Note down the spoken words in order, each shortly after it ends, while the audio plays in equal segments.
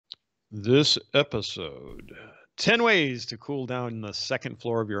This episode, 10 ways to cool down the second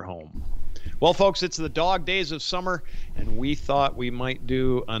floor of your home. Well, folks, it's the dog days of summer, and we thought we might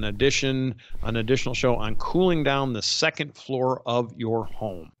do an additional show on cooling down the second floor of your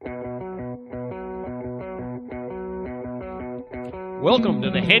home. Welcome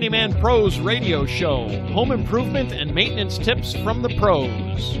to the Handyman Pros Radio Show, home improvement and maintenance tips from the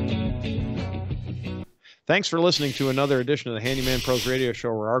pros. Thanks for listening to another edition of the Handyman Pros Radio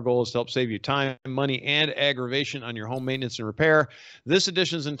Show, where our goal is to help save you time, money, and aggravation on your home maintenance and repair. This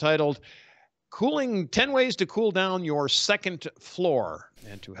edition is entitled 10 Ways to Cool Down Your Second Floor.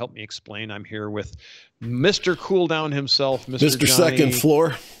 And to help me explain, I'm here with Mr. Cool Down himself, Mr. Johnny, Second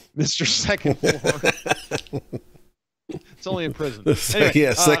Floor. Mr. Second Floor. It's only in prison. Anyway,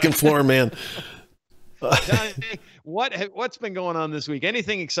 yeah, second floor, man. Johnny, what's been going on this week?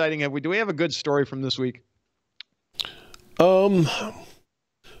 Anything exciting? Do we have a good story from this week? From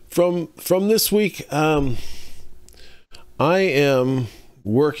this week, I am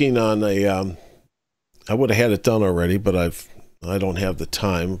working on I would have had it done already, but I don't have the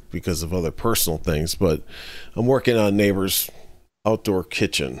time because of other personal things. But I'm working on neighbor's outdoor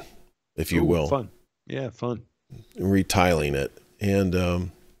kitchen, if you will. Fun. Yeah, fun. Retiling it,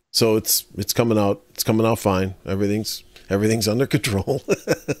 and so it's coming out. It's coming out fine. Everything's under control.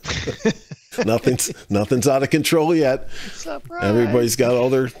 Nothing's out of control yet. Surprise. Everybody's got all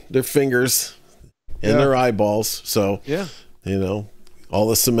their fingers and their eyeballs. So yeah, all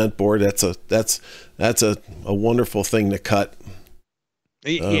the cement board. That's a wonderful thing to cut.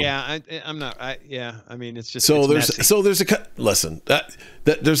 Yeah, I'm not. I mean, it's just there's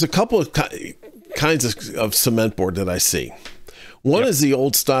a couple of kinds of cement board that I see. One is the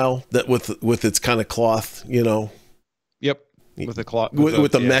old style that with its kind of cloth, Yep. With the cloth.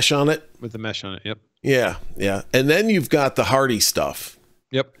 With the mesh on it. With the mesh on it. Yep. Yeah. Yeah. And then you've got the hardy stuff.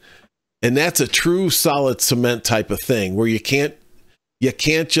 Yep. And that's a true solid cement type of thing where you can't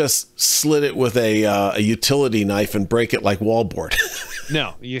just slit it with a utility knife and break it like wallboard.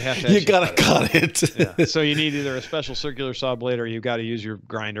 No, you have to. You gotta cut it. Yeah. So you need either a special circular saw blade or you've got to use your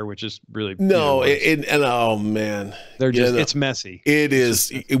grinder, which is really and oh man, they're just it's messy. It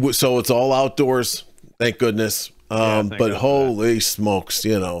is. So it's all outdoors, thank goodness. But holy smokes,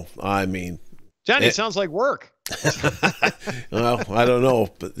 I mean, Johnny, it sounds like work. Well, I don't know,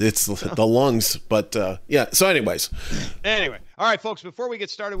 but it's the lungs. But yeah. So, anyways. All right, folks. Before we get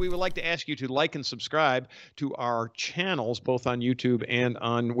started, we would like to ask you to like and subscribe to our channels, both on YouTube and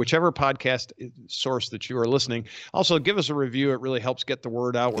on whichever podcast source that you are listening. Also, give us a review. It really helps get the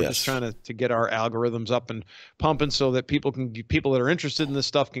word out. We're just trying to get our algorithms up and pumping so that people that are interested in this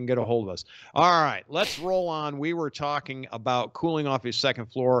stuff can get a hold of us. All right, let's roll on. We were talking about cooling off your second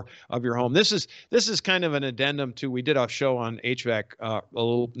floor of your home. This is kind of an addendum to, we did a show on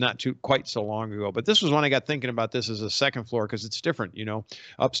HVAC not quite so long ago, but this was when I got thinking about this as a second floor because it's different,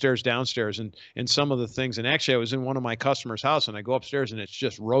 upstairs, downstairs, and some of the things. And actually, I was in one of my customers' house, and I go upstairs, and it's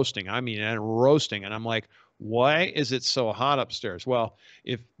just roasting. I mean, roasting, and I'm like, why is it so hot upstairs? Well,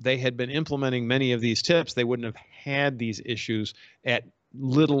 if they had been implementing many of these tips, they wouldn't have had these issues at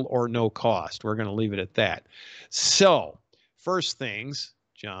little or no cost. We're going to leave it at that. So, first things,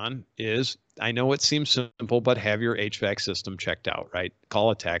 John, is, I know it seems simple, but have your HVAC system checked out, right? Call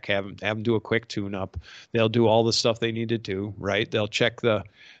a tech, have them do a quick tune-up. They'll do all the stuff they need to do, right? They'll check the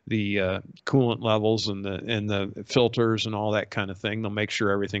coolant levels and the filters and all that kind of thing. They'll make sure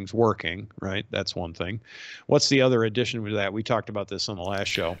everything's working, right? That's one thing. What's the other addition to that? We talked about this on the last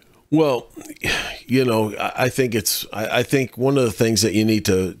show. Well, I think one of the things that you need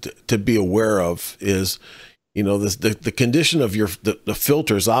to be aware of is, the condition of the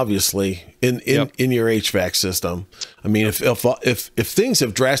filters, obviously in your HVAC system. I mean, if things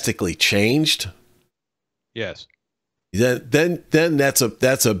have drastically changed, yes, then that's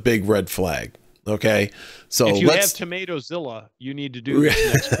a big red flag. Okay, so if you have Tomatozilla, you need to do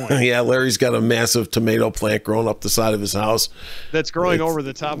this next point. Yeah, Larry's got a massive tomato plant growing up the side of his house. That's growing over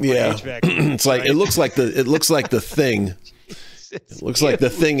the top of my HVAC unit, it's like, right? It looks like the thing. It looks like the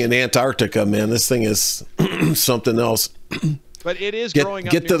thing in Antarctica, man. This thing is something else. But it is growing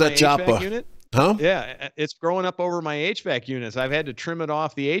up near to the my chopper. HVAC unit. Huh? Yeah, it's growing up over my HVAC units. I've had to trim it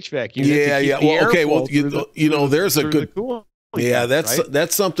off the HVAC unit. Yeah. Well, okay. Well, there's a good. Yeah,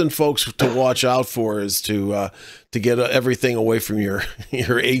 that's something, folks, to watch out for, is to get everything away from your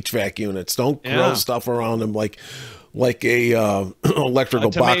HVAC units. Don't grow stuff around them like a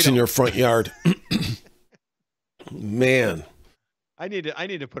electrical box in your front yard. Man. I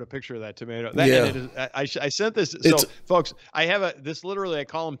need to put a picture of that tomato. I sent this. So folks, I have this literally, I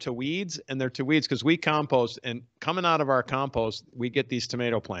call them to weeds, and they're to weeds because we compost, and coming out of our compost, we get these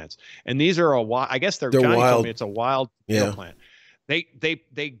tomato plants. And these are I guess they're Johnny wild. Told me it's a wild tomato plant.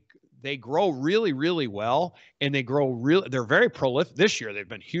 They grow really, really well, and they're very prolific. This year they've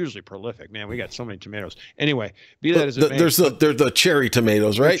been hugely prolific. Man, we got so many tomatoes. Anyway, be that as it may, they're the cherry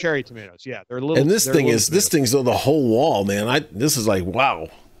tomatoes, right? Cherry tomatoes, yeah. They're little. And this thing's on the whole wall, man. This is like, wow.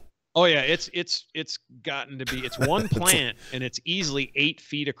 Oh yeah, it's gotten to be, it's one plant and it's easily 8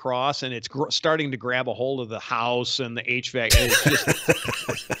 feet across, and it's starting to grab a hold of the house and the HVAC. And it's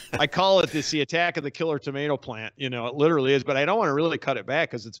just, I call it the attack of the killer tomato plant. You know, it literally is, but I don't want to really cut it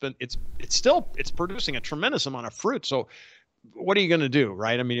back because it's producing a tremendous amount of fruit. So what are you going to do,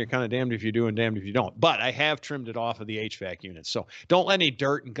 right? I mean, you're kind of damned if you do and damned if you don't. But I have trimmed it off of the HVAC units, so don't let any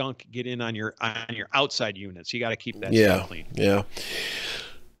dirt and gunk get in on your outside units. You got to keep that stuff clean.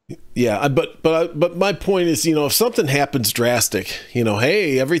 Yeah, but my point is, you know, if something happens drastic, you know,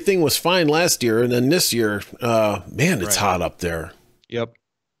 hey, everything was fine last year, and then this year, man, it's hot up there. Yep.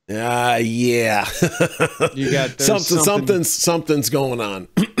 Yeah. You got something's going on.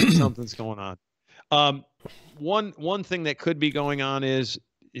 Something's going on. One thing that could be going on is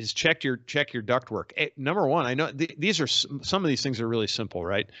check your ductwork. Number one, I know these are some of these things are really simple,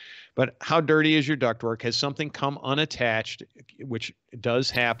 right? But how dirty is your ductwork? Has something come unattached, which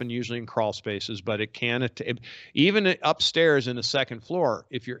does happen usually in crawl spaces, but it can, even upstairs in the second floor,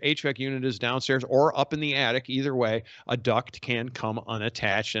 if your HVAC unit is downstairs or up in the attic, either way, a duct can come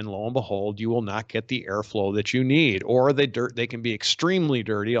unattached, and lo and behold, you will not get the airflow that you need. Or they can be extremely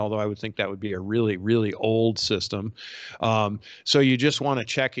dirty, although I would think that would be a really, really old system. So you just want to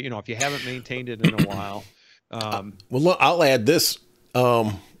check, you know, if you haven't maintained it in a while. Well, look, I'll add this.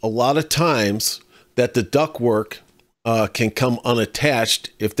 A lot of times that the ductwork can come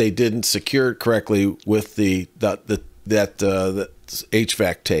unattached if they didn't secure it correctly with the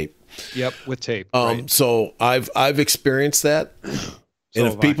HVAC tape. Yep, with tape. Right. So I've experienced that, and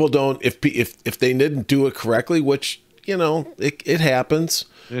if people don't, if they didn't do it correctly, which, you know, it happens.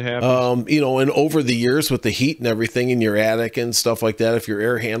 It happens. You know, and over the years with the heat and everything in your attic and stuff like that, if your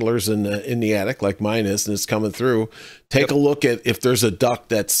air handler's in the attic like mine is and it's coming through, take a look at if there's a duct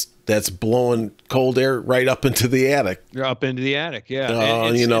that's blowing cold air right up into the attic. You're up into the attic, yeah.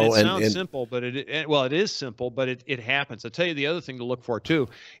 You know, it sounds simple, but it is simple, but it happens. I'll tell you the other thing to look for too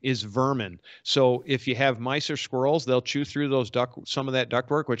is vermin. So if you have mice or squirrels, they'll chew through some of that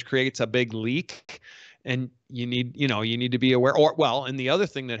ductwork, which creates a big leak. And you need to be aware. And the other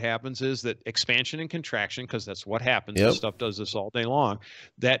thing that happens is that expansion and contraction, because that's what happens. This stuff does this all day long.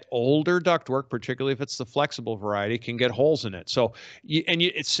 That older ductwork, particularly if it's the flexible variety, can get holes in it. So,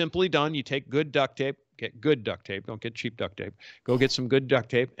 it's simply done. You take good duct tape, get good duct tape. Don't get cheap duct tape. Go get some good duct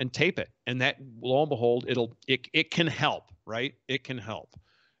tape and tape it. And that, lo and behold, it can help, right? It can help.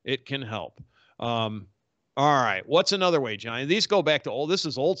 It can help. All right. What's another way, Johnny? These go back to this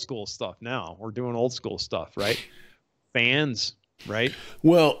is old school stuff now. We're doing old school stuff, right? Fans, right?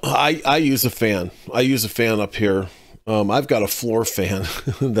 Well, I use a fan. I use a fan up here. I've got a floor fan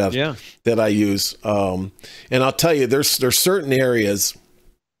that I use. And I'll tell you, there's certain areas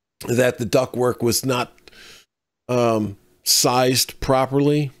that the ductwork was not sized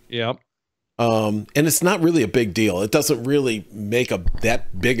properly. Yep. And it's not really a big deal. It doesn't really make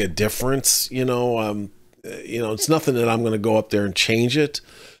that big a difference, you know. It's nothing that I'm going to go up there and change it.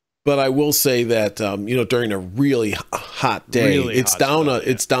 But I will say that, during a really hot day, it's down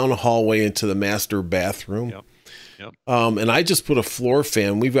a hallway into the master bathroom. Yep. And I just put a floor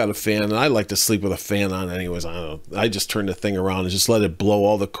fan. We've got a fan, and I like to sleep with a fan on anyways. I don't know. I just turn the thing around and just let it blow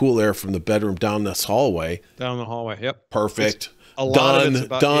all the cool air from the bedroom down this hallway. Down the hallway. Yep. Perfect. Done.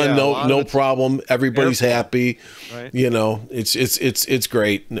 No problem. Everybody's happy. Right. You know, it's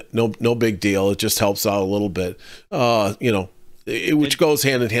great. No big deal. It just helps out a little bit. Which goes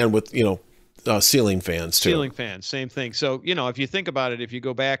hand in hand with, ceiling fans too. Ceiling fans, same thing. So, if you think about it, if you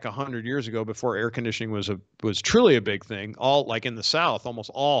go back 100 years ago, before air conditioning was truly a big thing, like in the South,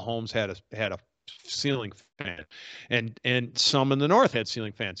 almost all homes had a ceiling fan, and some in the North had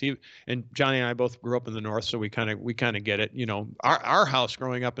ceiling fans. And Johnny and I both grew up in the North, so we kind of get it. Our house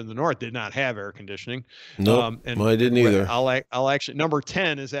growing up in the North did not have air conditioning. No, nope, I didn't either. I'll actually, number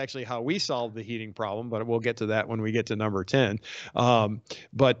 10 is actually how we solved the heating problem, but we'll get to that when we get to number 10. In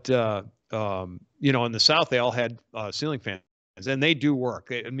the South, they all had ceiling fans. and they do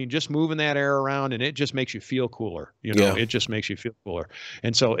work. I mean, just moving that air around, and it just makes you feel cooler. You know, it just makes you feel cooler,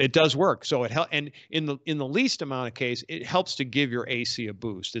 and so it does work. So it helps, and in the least amount of case, it helps to give your AC a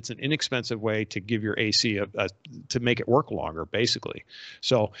boost. It's an inexpensive way to give your AC to make it work longer, basically.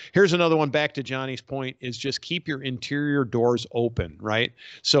 So here's another one. Back to Johnny's point, is just keep your interior doors open, right?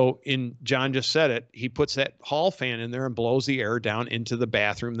 So John just said it. He puts that hall fan in there and blows the air down into the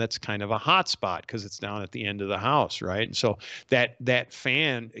bathroom. That's kind of a hot spot because it's down at the end of the house, right? And so that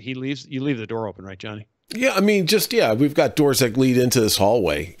fan, you leave the door open, right, Johnny? Yeah, I mean, we've got doors that lead into this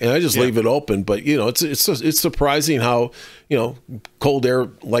hallway, and I just leave it open. But you know, it's surprising how, you know, cold air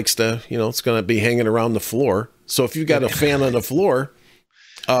likes to, you know, it's going to be hanging around the floor. So if you've got a fan on the floor,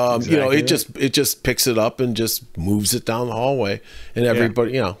 you know, it just picks it up and just moves it down the hallway, and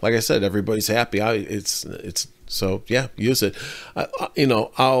everybody, you know, like I said, everybody's happy. It's so yeah, use it. You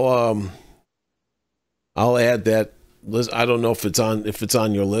know, I'll add that. I don't know if it's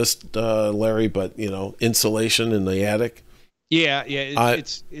on your list, Larry, but you know, insulation in the attic. Yeah,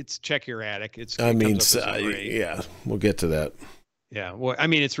 it's check your attic. Yeah, we'll get to that. Yeah, well, I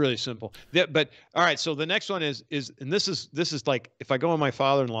mean, it's really simple. But all right, so the next one is, and this is like if I go in my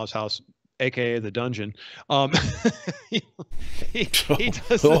father-in-law's house, aka the dungeon, he does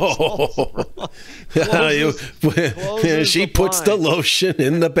this she puts the lotion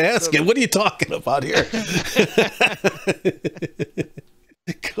in the basket. What are you talking about here?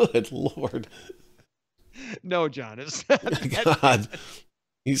 Good Lord. No, John, it's not. God.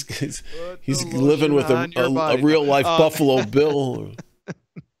 He's living with a real life Buffalo Bill.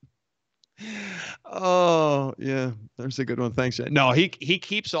 Oh yeah, there's a good one. Thanks. No, he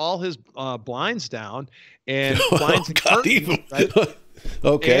keeps all his blinds down and blinds and curtains, right?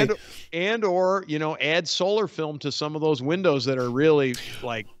 Okay. And or you know, add solar film to some of those windows that are really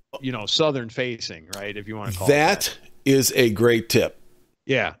like, you know, southern facing, right? If you want to call that is a great tip.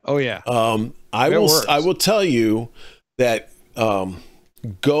 Yeah. Oh yeah. I will tell you that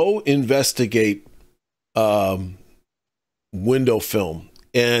go investigate window film.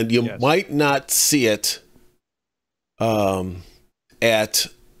 And you might not see it at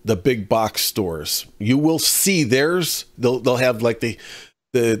the big box stores. You will see theirs. They'll have like the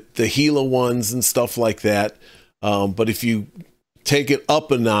Gila ones and stuff like that. But if you take it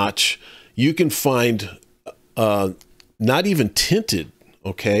up a notch, you can find not even tinted.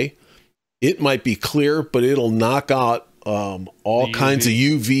 Okay, it might be clear, but it'll knock out all kinds of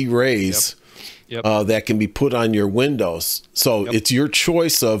UV rays. Yep. That can be put on your windows. So it's your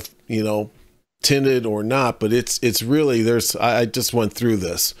choice of, you know, tinted or not, but it's really, I just went through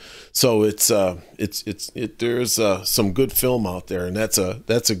this. So there's some good film out there, and that's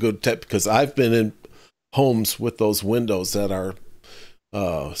a good tip, because I've been in homes with those windows that are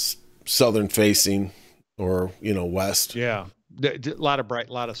southern facing or, you know, west. Yeah. A lot of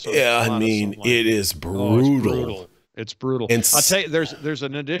sun. Yeah. I mean, it is brutal. It's brutal. And I'll tell you, there's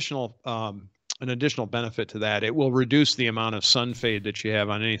an additional benefit to that. It will reduce the amount of sun fade that you have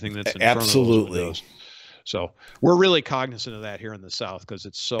on anything that's in front of those windows. So we're really cognizant of that here in the South, because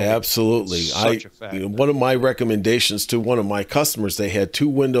it's so absolutely such a fact. You know, one of my recommendations to one of my customers, they had 2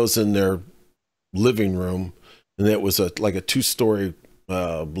 windows in their living room, and it was like a 2-story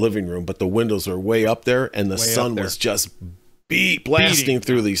living room, but the windows are way up there, and the sun was just blasting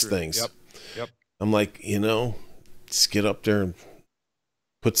through these things. Yep. I'm like, you know, just get up there and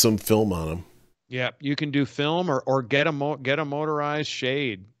put some film on them. Yeah, you can do film or get a motorized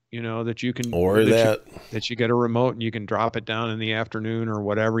shade, you know, that you can, or that you get a remote and you can drop it down in the afternoon or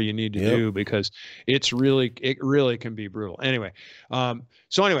whatever you need to do, because it really can be brutal. Anyway,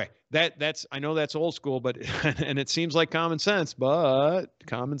 so anyway, that's, I know that's old school, but and it seems like common sense, but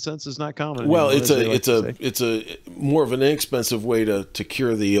common sense is not common anymore. Well, it's a more of an inexpensive way to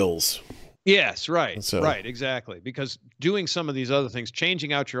cure the ills. Yes, right, right, exactly. Because doing some of these other things,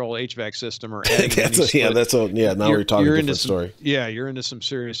 changing out your old HVAC system or adding now we're talking a different story. Yeah, you're into some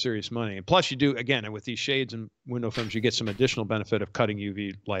serious money. And plus you do, again, with these shades and window films, you get some additional benefit of cutting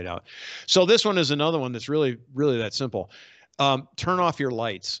UV light out. So this one is another one that's really that simple. Turn off your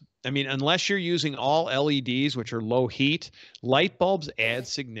lights. I mean, unless you're using all LEDs, which are low heat, light bulbs add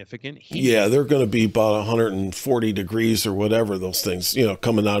significant heat. Yeah, they're going to be about 140 degrees or whatever, those things, you know,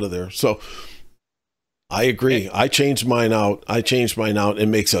 coming out of there. So I agree. I changed mine out.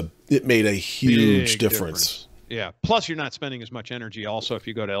 It made a huge difference. Yeah. Plus you're not spending as much energy also if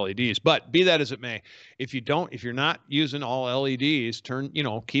you go to LEDs, but be that as it may, if you're not using all LEDs,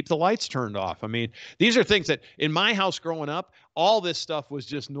 keep the lights turned off. I mean, these are things that in my house growing up, all this stuff was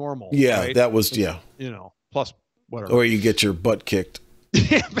just normal. Yeah. Right? That was, you know, plus whatever. Or you get your butt kicked.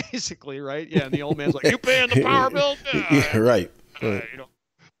 Yeah, basically, right? Yeah, and the old man's like, "You paying the power bill?" Yeah, right. You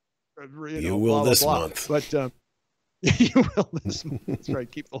You will blah, blah, this blah. month. But you will this month. That's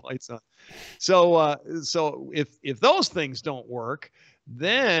right. Keep the lights on. So if those things don't work,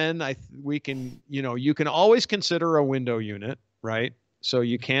 then we can, you can always consider a window unit, right? So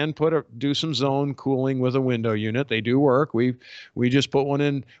you can do some zone cooling with a window unit. They do work. We just put one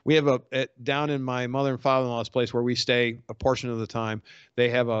in. We have down in my mother and father-in-law's place where we stay a portion of the time. They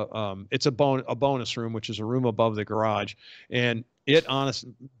have it's a bonus room, which is a room above the garage, and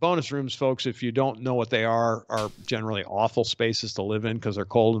bonus rooms, folks, if you don't know what they are generally awful spaces to live in because they're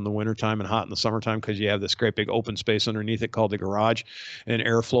cold in the wintertime and hot in the summertime because you have this great big open space underneath it called the garage, and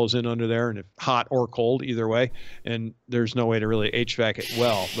air flows in under there, and if hot or cold either way, and there's no way to really HVAC it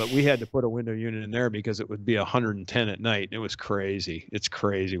well. But we had to put a window unit in there because it would be 110 at night. It was crazy. It's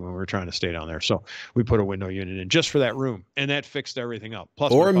crazy when we were trying to stay down there. So we put a window unit in just for that room, and that fixed everything up.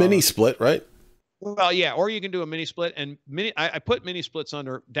 Plus, or a mini split, right? Well, yeah, or you can do a mini split, and I put mini splits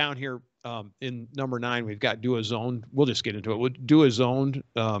down here in number 9. We've got do a zone. We'll just get into it. We'll do a zone,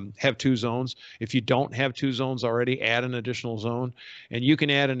 have 2 zones. If you don't have 2 zones already, add an additional zone, and you can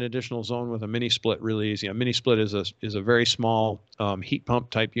add an additional zone with a mini split really easy. A mini split is a very small heat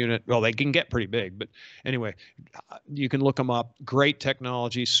pump type unit. Well, they can get pretty big, but anyway, you can look them up. Great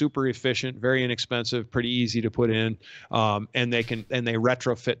technology, super efficient, very inexpensive, pretty easy to put in, and they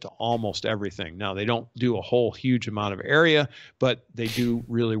retrofit to almost everything. Now, they don't do a whole huge amount of area, but they do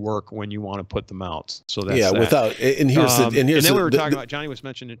really work when you want to put them out. So that's and here's then we were talking about, Johnny was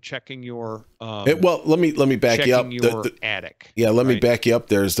mentioning checking your well, let me back you up. Your attic. Yeah, let me back you up.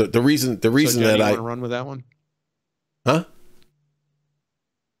 There's the reason so Johnny, that you want to run with that one? Huh?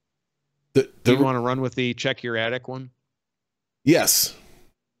 Do you want to run with the check your attic one? Yes.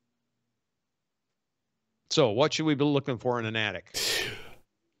 So what should we be looking for in an attic?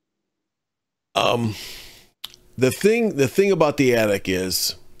 The thing about the attic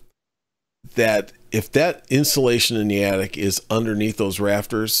is that if that insulation in the attic is underneath those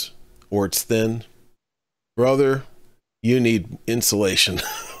rafters or it's thin, brother, you need insulation.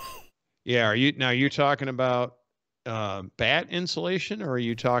 Yeah. You're talking about bat insulation, or are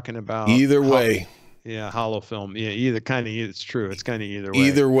you talking about either way? Yeah, hollow film. Yeah, it's true. It's kind of either way.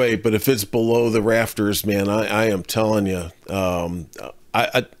 Either way, but if it's below the rafters, man, I am telling you,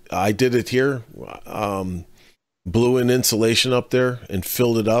 I did it here. Blew in insulation up there and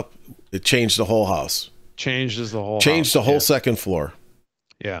filled it up. It changed the whole house. Changed the whole second floor.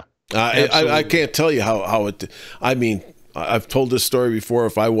 Yeah. I can't tell you how it. I mean, I've told this story before.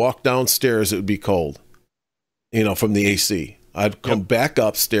 If I walked downstairs, it would be cold. From the AC. I'd come back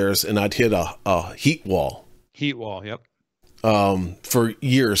upstairs and I'd hit a heat wall. Heat wall, yep. For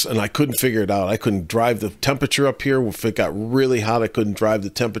years, and I couldn't figure it out. I couldn't drive the temperature up here. If it got really hot, I couldn't drive the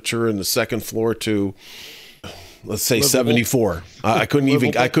temperature in the second floor to, let's say, livable. 74. I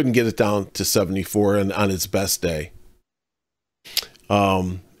couldn't get it down to 74 on its best day.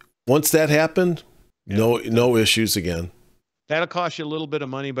 Once that happened, no issues again. That'll cost you a little bit of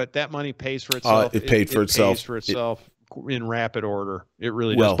money, but that money pays for itself. It pays for itself in rapid order. It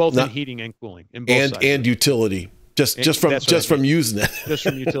really does, both in heating and cooling, and utility. Just from using it. Just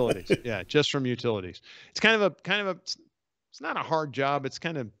from utilities. Yeah, just from utilities. It's kind of a. It's not a hard job. It's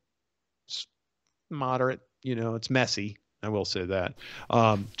kind of moderate. It's messy. I will say that,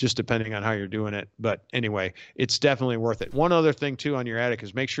 just depending on how you're doing it. But anyway, it's definitely worth it. One other thing too on your attic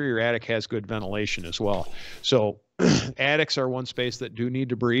is make sure your attic has good ventilation as well. So attics are one space that do need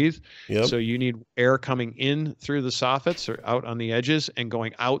to breathe. Yep. So you need air coming in through the soffits or out on the edges and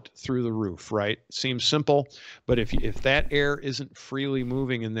going out through the roof, right? Seems simple, but if that air isn't freely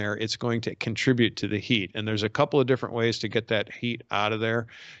moving in there, it's going to contribute to the heat. And there's a couple of different ways to get that heat out of there.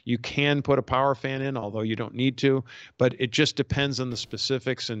 You can put a power fan in, although you don't need to, but it just depends on the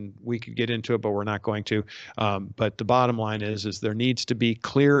specifics, and we could get into it, but we're not going to. But the bottom line is there needs to be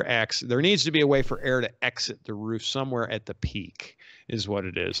clear access. There needs to be a way for air to exit the roof somewhere at the peak is what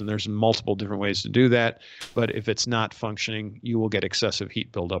it is. And there's multiple different ways to do that. But if it's not functioning, you will get excessive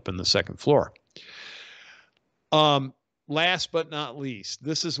heat buildup in the second floor. Last but not least,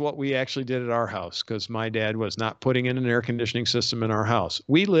 this is what we actually did at our house because my dad was not putting in an air conditioning system in our house.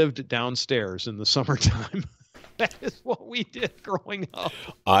 We lived downstairs in the summertime. That is what we did growing up.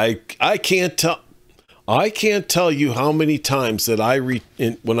 I can't tell you how many times that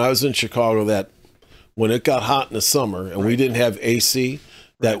when I was in Chicago that when it got hot in the summer and we didn't have AC,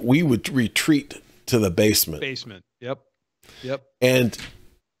 that we would retreat to the basement. Yep. And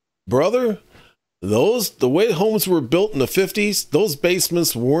brother, the way homes were built in the 50s, those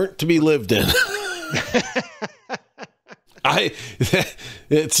basements weren't to be lived in.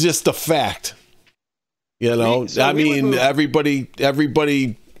 It's just a fact. You know, everybody, in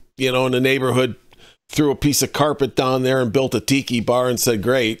the neighborhood threw a piece of carpet down there and built a tiki bar and said,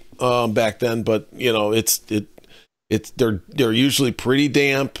 great, back then. But, they're usually pretty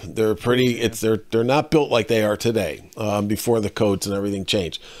damp. They're they're not built like they are today, before the codes and everything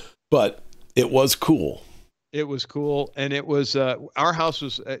changed. But it was cool. It was cool. And it was, our house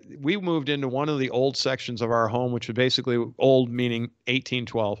was, we moved into one of the old sections of our home, which was basically old, meaning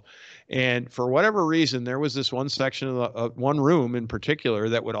 1812. And for whatever reason, there was this one section of one room in particular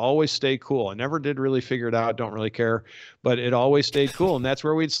that would always stay cool. I never did really figure it out. Don't really care, but it always stayed cool. And that's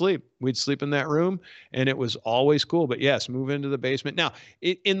where we'd sleep. We'd sleep in that room and it was always cool. But yes, move into the basement. Now,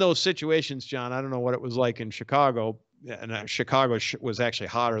 in those situations, John, I don't know what it was like in Chicago. And Chicago was actually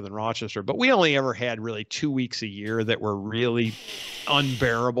hotter than Rochester, but we only ever had really 2 weeks a year that were really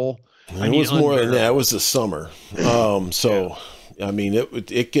unbearable. It was more than that. It was the summer. So, yeah. I mean,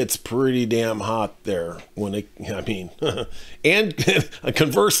 it gets pretty damn hot there and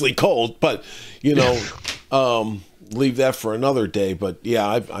conversely cold, but, leave that for another day. But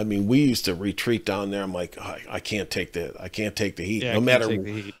yeah, I mean, we used to retreat down there. I'm like, I can't take the heat. Yeah, no matter. Take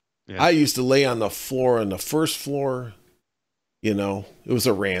the heat. Yeah. I used to lay on the floor on the first floor. It was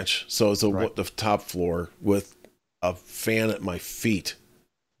a ranch, so it was the top floor with a fan at my feet.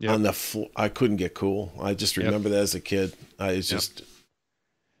 Yep. On the floor. I couldn't get cool. I just remember that as a kid. Now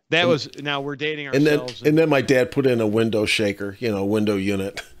we're dating ourselves. And then my dad put in a window shaker, window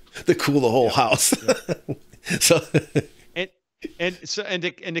unit to cool the whole house. Yep. So. And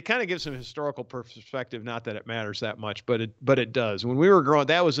to kind of give some historical perspective, not that it matters that much, but it does. When we were growing,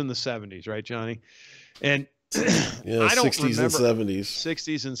 that was in the 70s, right, Johnny? And I don't 60s and 70s.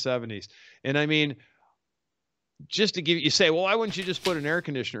 60s and 70s. And I mean, just to give you say, well, why wouldn't you just put an air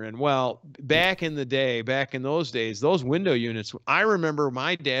conditioner in? Well, back in those days, those window units, I remember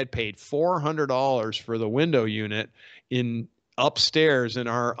my dad paid $400 for the window unit in our upstairs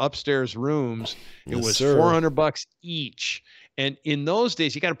rooms. It was $400 each. And in those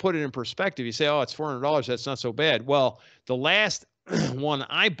days, you got to put it in perspective. You say, oh, it's $400. That's not so bad. Well, the last one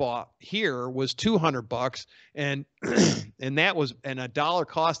I bought here was $200 and that was a dollar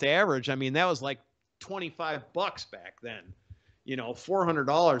cost average. I mean, that was like $25 back then.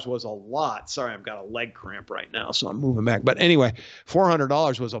 $400 was a lot. Sorry, I've got a leg cramp right now, so I'm moving back. But anyway,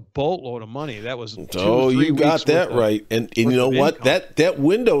 $400 was a boatload of money. That was you got that right. And you know what? That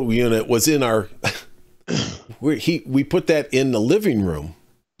window unit was in our we put that in the living room.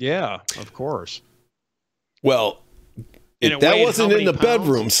 Yeah, of course. Well, that wasn't in the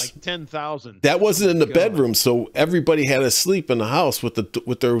bedrooms. Like 10,000. That wasn't in the bedroom, so everybody had to sleep in the house with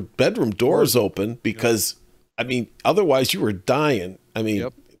their bedroom doors open because, I mean, otherwise you were dying. I mean,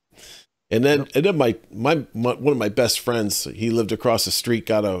 and then one of my best friends, he lived across the street.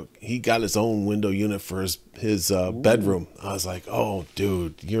 He got his own window unit for his bedroom. I was like, oh,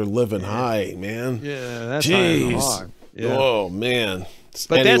 dude, you're living high, man. Yeah, that's high. Yeah. Oh man.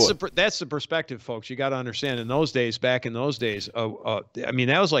 But anyway. that's the perspective, folks. You got to understand. Back in those days, I mean,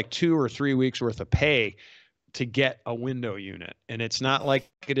 that was like 2 or 3 weeks worth of pay to get a window unit. And it's not like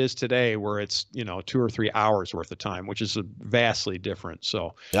it is today where it's, 2 or 3 hours worth of time, which is vastly different.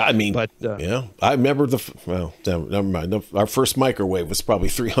 So, I mean, I remember never mind. Our first microwave was probably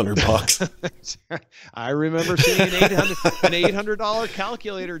 $300. I remember seeing an $800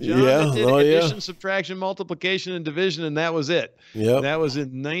 calculator, John. That did addition, subtraction, multiplication, and division. And that was it. Yeah. That was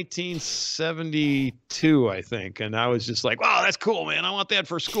in 1972, I think. And I was just like, wow, that's cool, man. I want that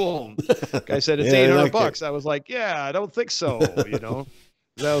for school. The guy said it's $800. I was like, yeah, I don't think so.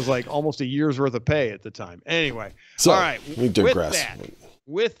 That was like almost a year's worth of pay at the time. Anyway, so, all right. We digress.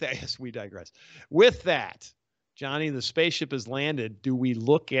 With that, yes, we digress. With that, Johnny, the spaceship has landed. Do we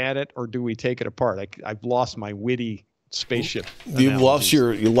look at it or do we take it apart? I've lost my witty spaceship. You lost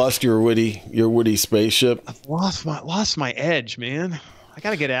your witty spaceship. I've lost my edge, man. I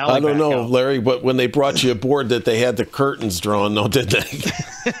gotta get Allie. I don't know, out. Larry, but when they brought you aboard, that they had the curtains drawn, though, did they?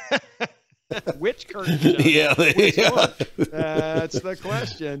 Which curtain? Yeah, that's the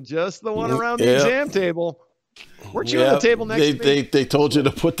question. Just the one around the exam table. Weren't you on the table next to me? They told you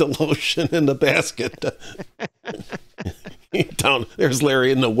to put the lotion in the basket. Down there's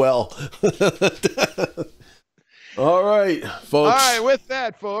Larry in the well. All right, folks. All right, with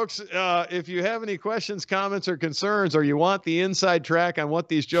that, folks, if you have any questions, comments, or concerns, or you want the inside track on what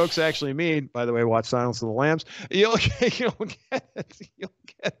these jokes actually mean, by the way, watch Silence of the Lambs. You'll get it. You'll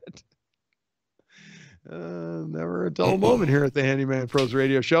get it. Never a dull moment here at the Handyman Pros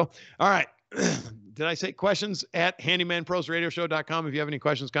Radio Show. All right. did I say questions at handymanprosradioshow.com if you have any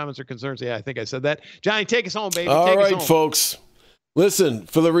questions, comments, or concerns? Yeah, I think I said that. Johnny, take us home, baby. All right, folks. Listen,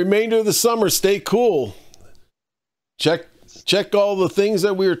 for the remainder of the summer, stay cool. Check all the things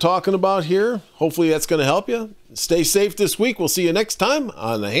that we were talking about here. Hopefully that's going to help you. Stay safe this week. We'll see you next time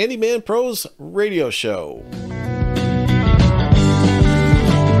on the Handyman Pros Radio Show.